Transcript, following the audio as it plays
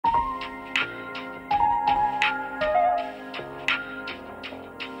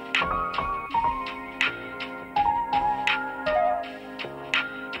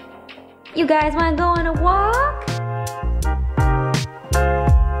You guys wanna go on a walk?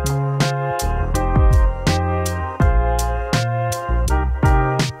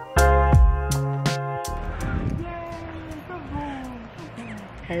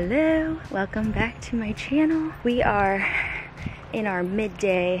 Hello, welcome back to my channel. We are in our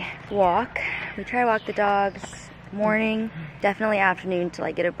midday walk. We try to walk the dogs morning, definitely afternoon to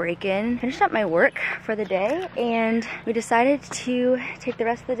like get a break in. Finished up my work for the day and we decided to take the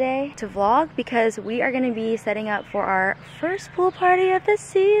rest of the day to vlog because we are gonna be setting up for our first pool party of the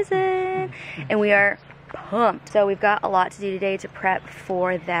season and we are pumped. So we've got a lot to do today to prep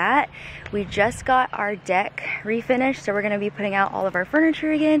for that. We just got our deck refinished, so we're gonna be putting out all of our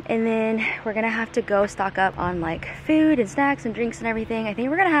furniture again, and then we're gonna have to go stock up on like food and snacks and drinks and everything. I think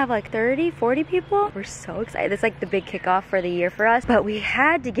we're gonna have like 30-40 people. We're so excited. It's like the big kickoff for the year for us, but we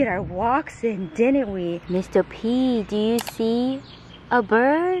had to get our walks in, didn't we? Mr. P, do you see a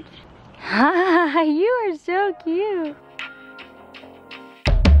bird? Hi, you are so cute.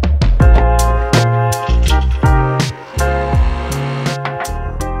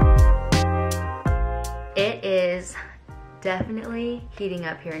 It is definitely heating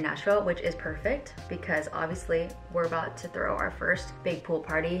up here in Nashville, which is perfect because obviously we're about to throw our first big pool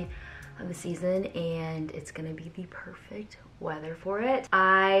party of the season and it's gonna be the perfect weather for it.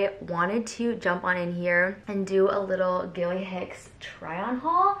 I wanted to jump on in here and do a little Gilly Hicks try on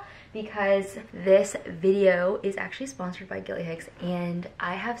haul because this video is actually sponsored by Gilly Hicks and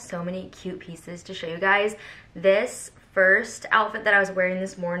I have so many cute pieces to show you guys. This first outfit that I was wearing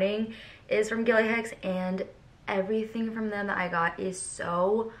this morning is from Gilly Hicks and everything from them that I got is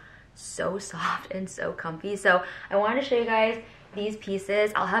so soft and so comfy. So I wanted to show you guys these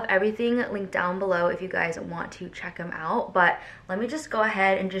pieces. I'll have everything linked down below if you guys want to check them out, but let me just go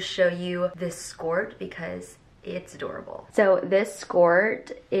ahead and just show you this skirt because it's adorable. So this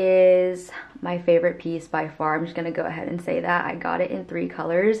skirt is my favorite piece by far. I'm just gonna go ahead and say that. I got it in 3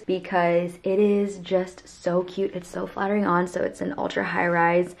 colors because it is just so cute. It's so flattering on. So it's an ultra high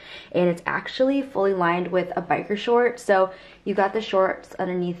rise and it's actually fully lined with a biker short. So you got the shorts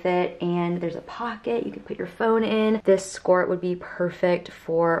underneath it and there's a pocket. You could put your phone in. This skirt would be perfect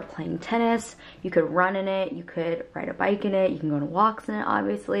for playing tennis. You could run in it. You could ride a bike in it. You can go on walks in it,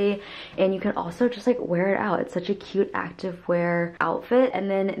 obviously. And you can also just like wear it out. It's such a cute activewear outfit.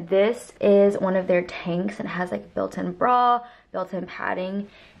 And then this is one of their tanks and it has like built-in bra, built-in padding,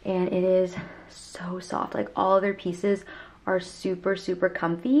 and it is so soft. Like all of their pieces are super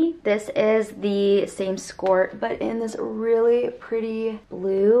comfy. This is the same skirt but in this really pretty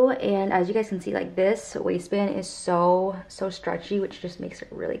blue, and as you guys can see, like this waistband is so stretchy, which just makes it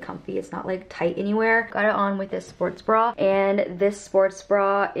really comfy. It's not like tight anywhere. Got it on with this sports bra, and this sports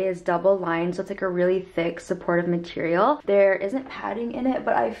bra is double lined, so it's like a really thick supportive material. There isn't padding in it,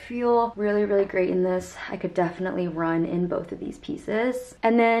 but I feel really great in this. I could definitely run in both of these pieces.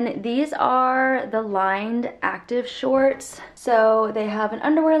 And then these are the lined active shorts. So they have an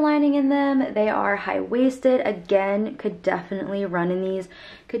underwear lining in them. They are high-waisted. Again, could definitely run in these.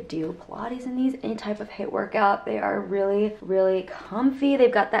 Could do Pilates in these, any type of HIIT workout. They are really comfy. They've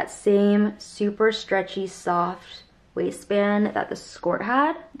got that same super stretchy, soft waistband that the skirt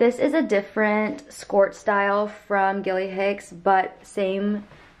had. This is a different skirt style from Gilly Hicks, but same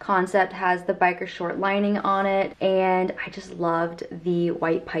concept, has the biker short lining on it, and I just loved the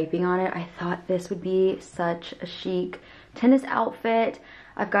white piping on it. I thought this would be such a chic tennis outfit.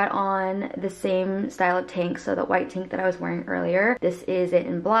 I've got on the same style of tank, so the white tank that I was wearing earlier. This is it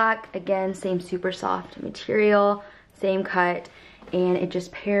in black. Again, same super soft material, same cut, and it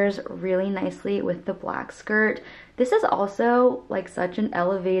just pairs really nicely with the black skirt. This is also like such an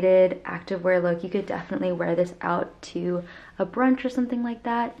elevated activewear look. You could definitely wear this out to a brunch or something like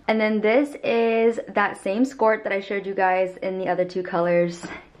that. And then this is that same skirt that I showed you guys in the other 2 colors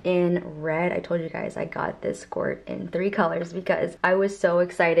in red. I told you guys I got this skirt in 3 colors because I was so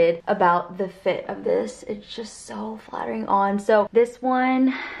excited about the fit of this. It's just so flattering on. So this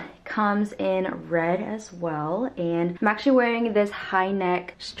one comes in red as well, and I'm actually wearing this high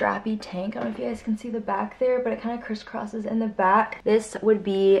neck strappy tank. I don't know if you guys can see the back there, but it kind of crisscrosses in the back. This would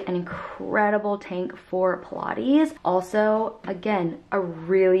be an incredible tank for Pilates. Also, again, a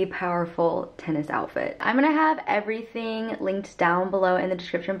really powerful tennis outfit. I'm gonna have everything linked down below in the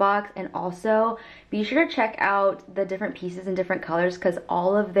description box, and also be sure to check out the different pieces in different colors because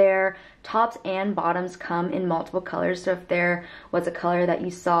all of their tops and bottoms come in multiple colors. So if there was a color that you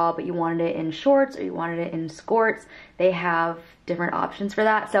saw but but you wanted it in shorts or you wanted it in skirts, they have different options for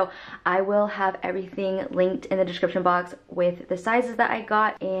that. So I will have everything linked in the description box with the sizes that I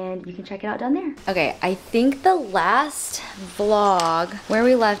got, and you can check it out down there. Okay, I think the last vlog where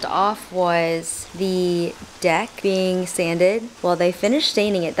we left off was the deck being sanded. Well, they finished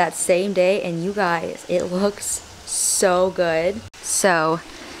staining it that same day, and you guys, it looks so good. So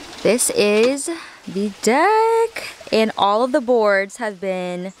this is the deck, and all of the boards have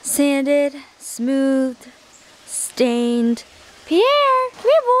been sanded, smoothed, stained. Pierre, come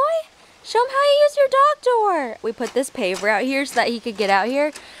here, boy. Show him how you use your dog door. We put this paver out here so that he could get out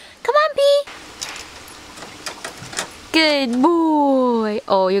here. Come on, P. Good boy.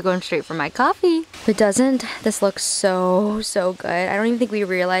 Oh, you're going straight for my coffee. But doesn't this look so good? I don't even think we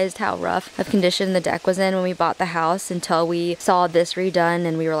realized how rough of condition the deck was in when we bought the house until we saw this redone,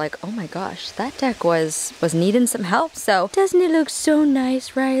 and we were like, oh my gosh, that deck was needing some help. So doesn't it look so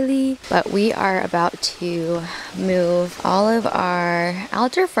nice, Riley? But we are about to move all of our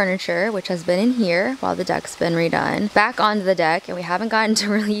outdoor furniture, which has been in here while the deck's been redone, back onto the deck, and we haven't gotten to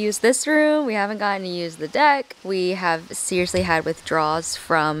really use this room. We haven't gotten to use the deck. We have seriously had withdrawals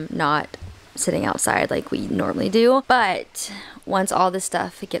from not sitting outside like we normally do, but once all this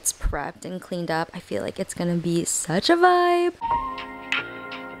stuff gets prepped and cleaned up, I feel like it's gonna be such a vibe.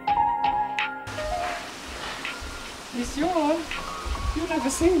 It's yours. You've never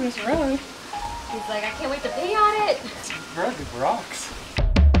seen this rug. He's like, I can't wait to pee on it. This rug rocks.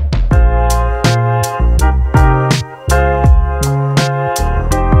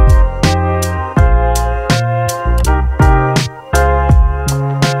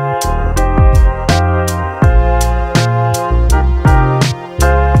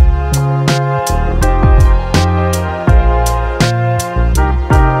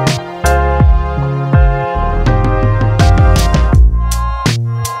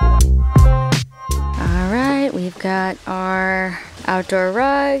 Got our outdoor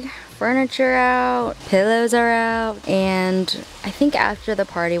rug, furniture out, pillows are out, and I think after the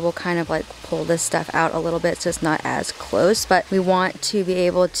party we'll kind of like pull this stuff out a little bit so it's not as close, but we want to be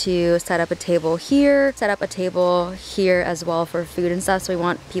able to set up a table here, set up a table here as well for food and stuff, so we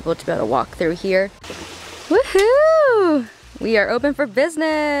want people to be able to walk through here. Woohoo! We are open for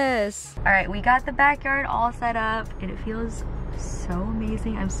business! Alright, we got the backyard all set up and it feels so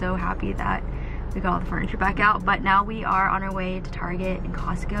amazing. I'm so happy that we got all the furniture back out, but now we are on our way to Target and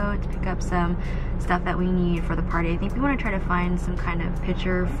Costco to pick up some stuff that we need for the party. I think we want to try to find some kind of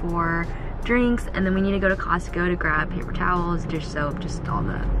pitcher for drinks, and then we need to go to Costco to grab paper towels, dish soap, just all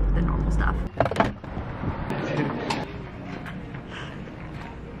the normal stuff.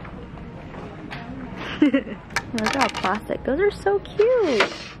 Look at plastic. Those are so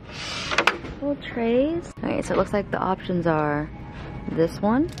cute. Little trays. Okay, so it looks like the options are this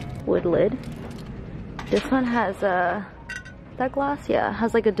one, wood lid. This one has a, that glass, yeah,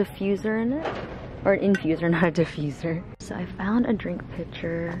 has like a diffuser in it. Or an infuser, not a diffuser. So I found a drink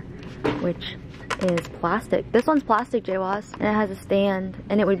pitcher, which is plastic. This one's plastic, JWAS, and it has a stand,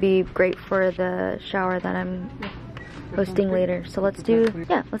 and it would be great for the shower that I'm hosting later. So let's do,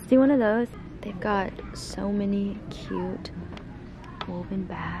 yeah, let's do one of those. They've got so many cute woven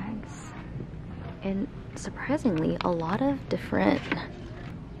bags, and surprisingly, a lot of different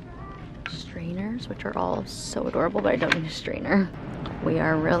strainers, which are all so adorable, but I don't need a strainer. We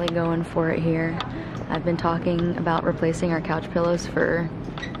are really going for it here. I've been talking about replacing our couch pillows for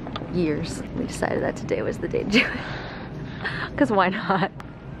years. We decided that today was the day to do it. Because why not?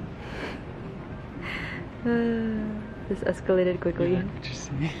 This escalated quickly. Yeah, did you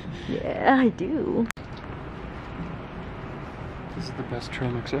see? Yeah, I do. This is the best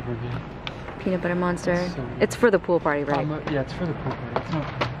trail mix ever made. Peanut butter monster. So it's for the pool party, right? Yeah, it's for the pool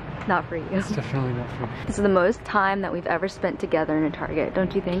party. It's not for you. It's definitely not for me. This is the most time that we've ever spent together in a Target,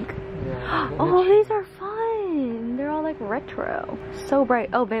 don't you think? Yeah. Oh, these are fun. They're all like retro. So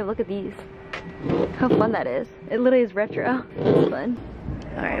bright. Oh, babe, look at these. How fun that is. It literally is retro. It's fun.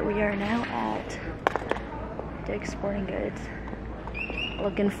 All right, we are now at Dick's Sporting Goods.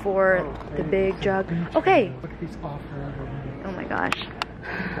 Looking for the big jug. Okay. Look at these off-road over here. Oh my gosh.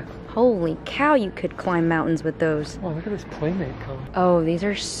 Holy cow, you could climb mountains with those. Oh, look at this Playmate color. Oh, these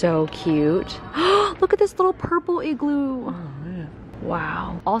are so cute. Look at this little purple igloo. Oh, man.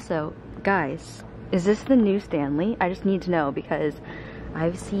 Wow. Also, guys, is this the new Stanley? I just need to know because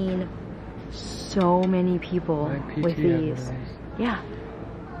I've seen so many people with these. Yeah.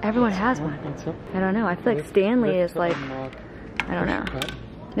 Everyone has one. I don't know. I feel like Stanley is like, I don't know.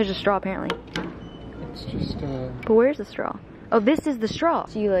 There's a straw apparently. It's just But where's the straw? Oh, this is the straw.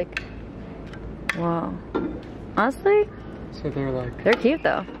 So you like, wow. Honestly, so they're like, they're cute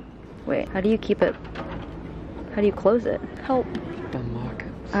though. Wait, how do you keep it? How do you close it? Help. Unlock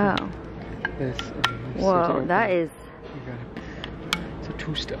it. Oh. This. Whoa, that is. It's a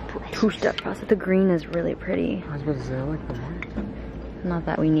two-step process. Two-step process. The green is really pretty. I was about to say, I like the white. Not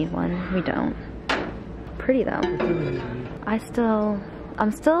that we need one. We don't. Pretty though. I'm still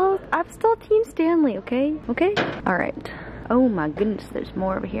Team Stanley, okay? Okay? Alright. Oh my goodness, there's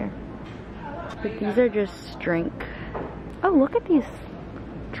more over here. But these are just drink. Oh, look at these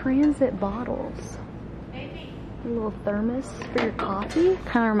transit bottles. A little thermos for your coffee.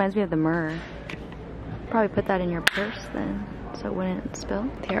 Kind of reminds me of the Myrrh. Probably put that in your purse then, so it wouldn't spill.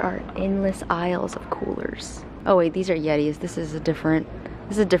 There are endless aisles of coolers. Oh wait, these are Yetis. This is a different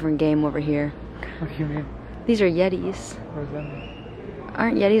game over here. What do you mean? These are Yetis. What does that mean?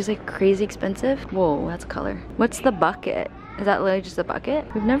 Aren't Yetis like crazy expensive? Whoa, that's color. What's the bucket? Is that literally just a bucket?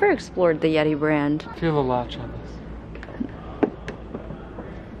 We've never explored the Yeti brand. Feel the latch on this.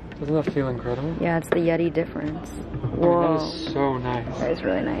 Doesn't that feel incredible? Yeah, it's the Yeti difference. Whoa. I mean, that is so nice. That is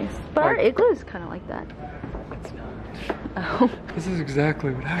really nice. But our igloo is kind of like that. It's not. Oh. This is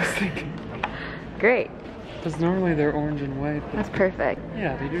exactly what I was thinking. Great. Because normally they're orange and white. That's perfect.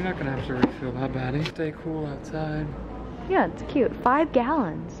 Yeah, you're not gonna have to refill that bad. Stay cool outside. Yeah, it's cute. 5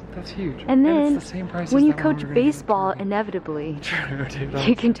 gallons. That's huge. And then it's the same price when as you that one coach we're gonna baseball, get. inevitably, True, dude.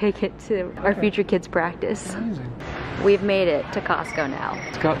 you can take it to our future kids' practice. Amazing. We've made it to Costco now.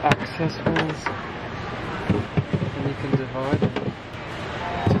 It's got access holes. And you can divide.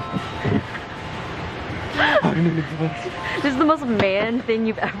 This is the most man thing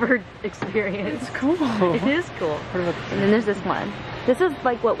you've ever experienced. It's cool. It is cool. What about this? And then there's this one. This is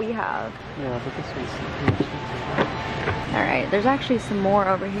like what we have. Yeah, but this one's Alright, there's actually some more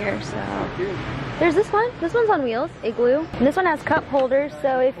over here, so. There's this one. This one's on wheels, Igloo. And this one has cup holders,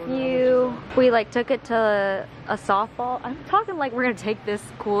 so if we like took it to a softball. I'm talking like we're gonna take this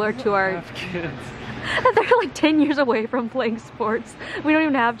cooler to our have kids. They're like 10 years away from playing sports. We don't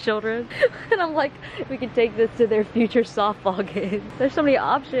even have children. And I'm like, we could take this to their future softball games. There's so many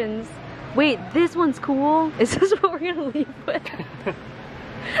options. Wait, this one's cool. Is this what we're gonna leave with?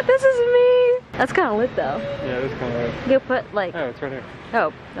 This is me. That's kind of lit though. Yeah, it is kind of lit. You put like. Oh, it's right here.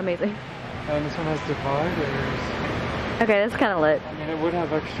 Oh, amazing. And this one has dividers. Okay, that's kind of lit. I mean, it would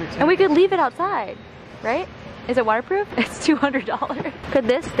have extra tape. And we could leave it outside, right? Is it waterproof? It's $200. Could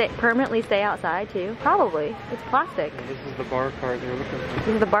this permanently stay outside too? Probably. It's plastic. Yeah, this is the bar cart you're looking for. This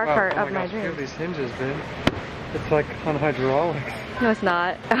is the bar cart oh of my gosh, look dream. at these hinges, dude. It's like on hydraulics. No, it's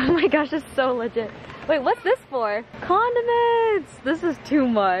not. Oh my gosh, it's so legit. Wait, what's this for? Condiments! This is too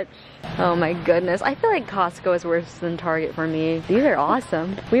much. Oh my goodness. I feel like Costco is worse than Target for me. These are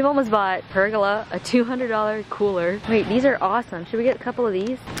awesome. We've almost bought Pergola, a $200 cooler. Wait, these are awesome. Should we get a couple of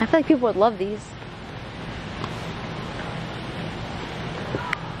these? I feel like people would love these.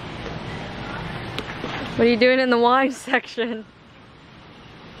 What are you doing in the wine section?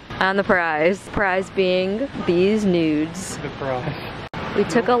 And the prize. Prize being these nudes. The prize. We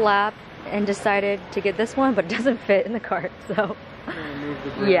took a lap and decided to get this one, but it doesn't fit in the cart, so.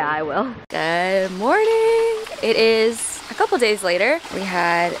 Yeah, I will. Good morning. It is a couple days later. We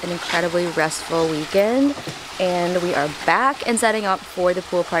had an incredibly restful weekend and we are back and setting up for the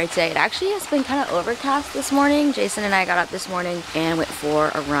pool party today. It actually has been kind of overcast this morning. Jason and I got up this morning and went for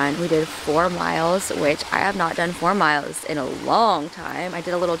a run. We did 4 miles, which I have not done 4 miles in a long time. I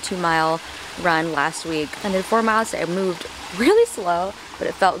did a little 2-mile run last week and did 4 miles today. I moved really slow, but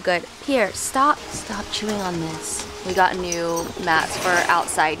it felt good. Pierre, stop chewing on this. We got new mats for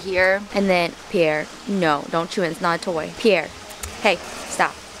outside here. And then, Pierre, no, don't chew it, it's not a toy. Pierre, hey,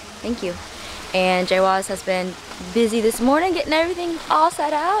 stop. Thank you. And Jaywaz has been busy this morning getting everything all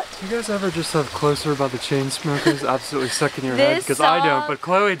set out. Do you guys ever just have Closer by the Chainsmokers absolutely stuck in your head? Because I don't, but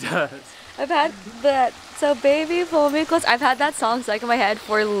Chloe does. I've had that, so baby, pull me close. I've had that song stuck in my head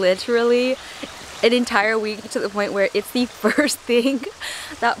for literally an entire week, to the point where it's the first thing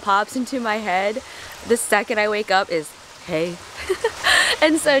that pops into my head the second I wake up is, hey.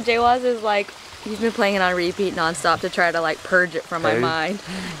 And so Jaywaz is like, he's been playing it on repeat nonstop to try to like purge it from my mind.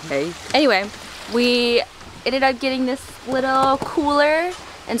 Hey. Anyway, we ended up getting this little cooler,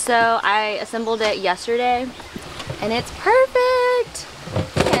 and so I assembled it yesterday, and it's perfect.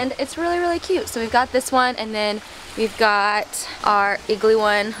 And it's really, really cute. So we've got this one, and then we've got our Igloo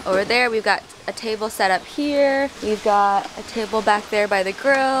one over there. We've got a table set up here. We've got a table back there by the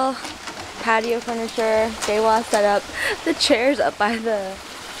grill. Patio furniture. Jaywaz set up the chairs up by the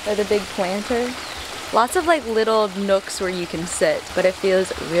big planter. Lots of like little nooks where you can sit, but it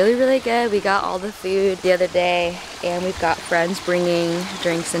feels really, really good. We got all the food the other day, and we've got friends bringing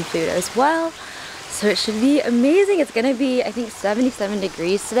drinks and food as well. So it should be amazing. It's gonna be, I think, 77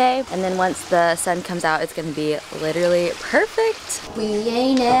 degrees today. And then once the sun comes out, it's gonna be literally perfect. We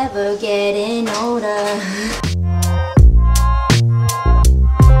ain't ever getting older.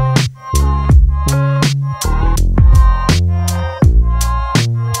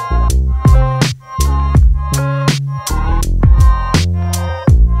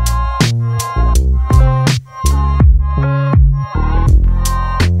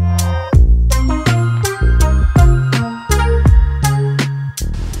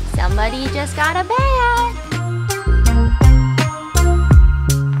 Somebody just got a bath.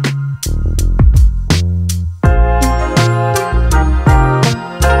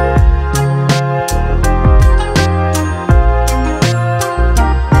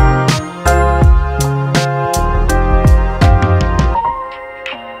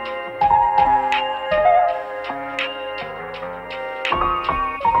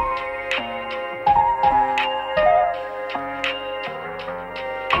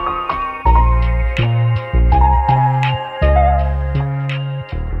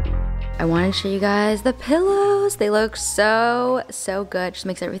 I wanted to show you guys the pillows. They look so good. Just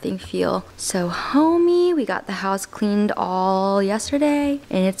makes everything feel so homey. We got the house cleaned all yesterday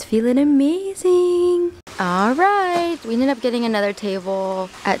and it's feeling amazing. All right, we ended up getting another table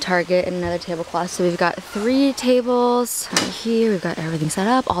at Target and another tablecloth. So we've got 3 tables right here. We've got everything set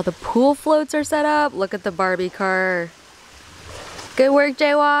up. All the pool floats are set up. Look at the Barbie car. Good work,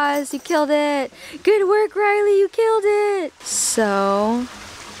 Jawaz, you killed it. Good work, Riley, you killed it. So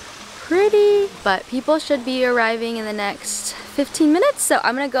pretty, but people should be arriving in the next 15 minutes, so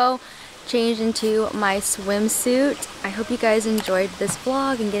I'm gonna go change into my swimsuit. I hope you guys enjoyed this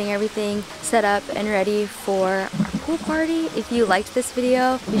vlog and getting everything set up and ready for our pool party. If you liked this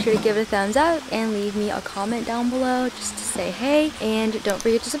video, be sure to give it a thumbs up and leave me a comment down below just to say hey, and don't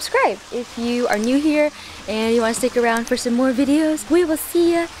forget to subscribe. If you are new here and you want to stick around for some more videos, we will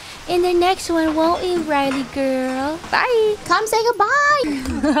see you in the next one, won't we, Riley girl? Bye! Come say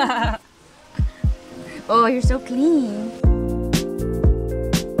goodbye! Oh, you're so clean.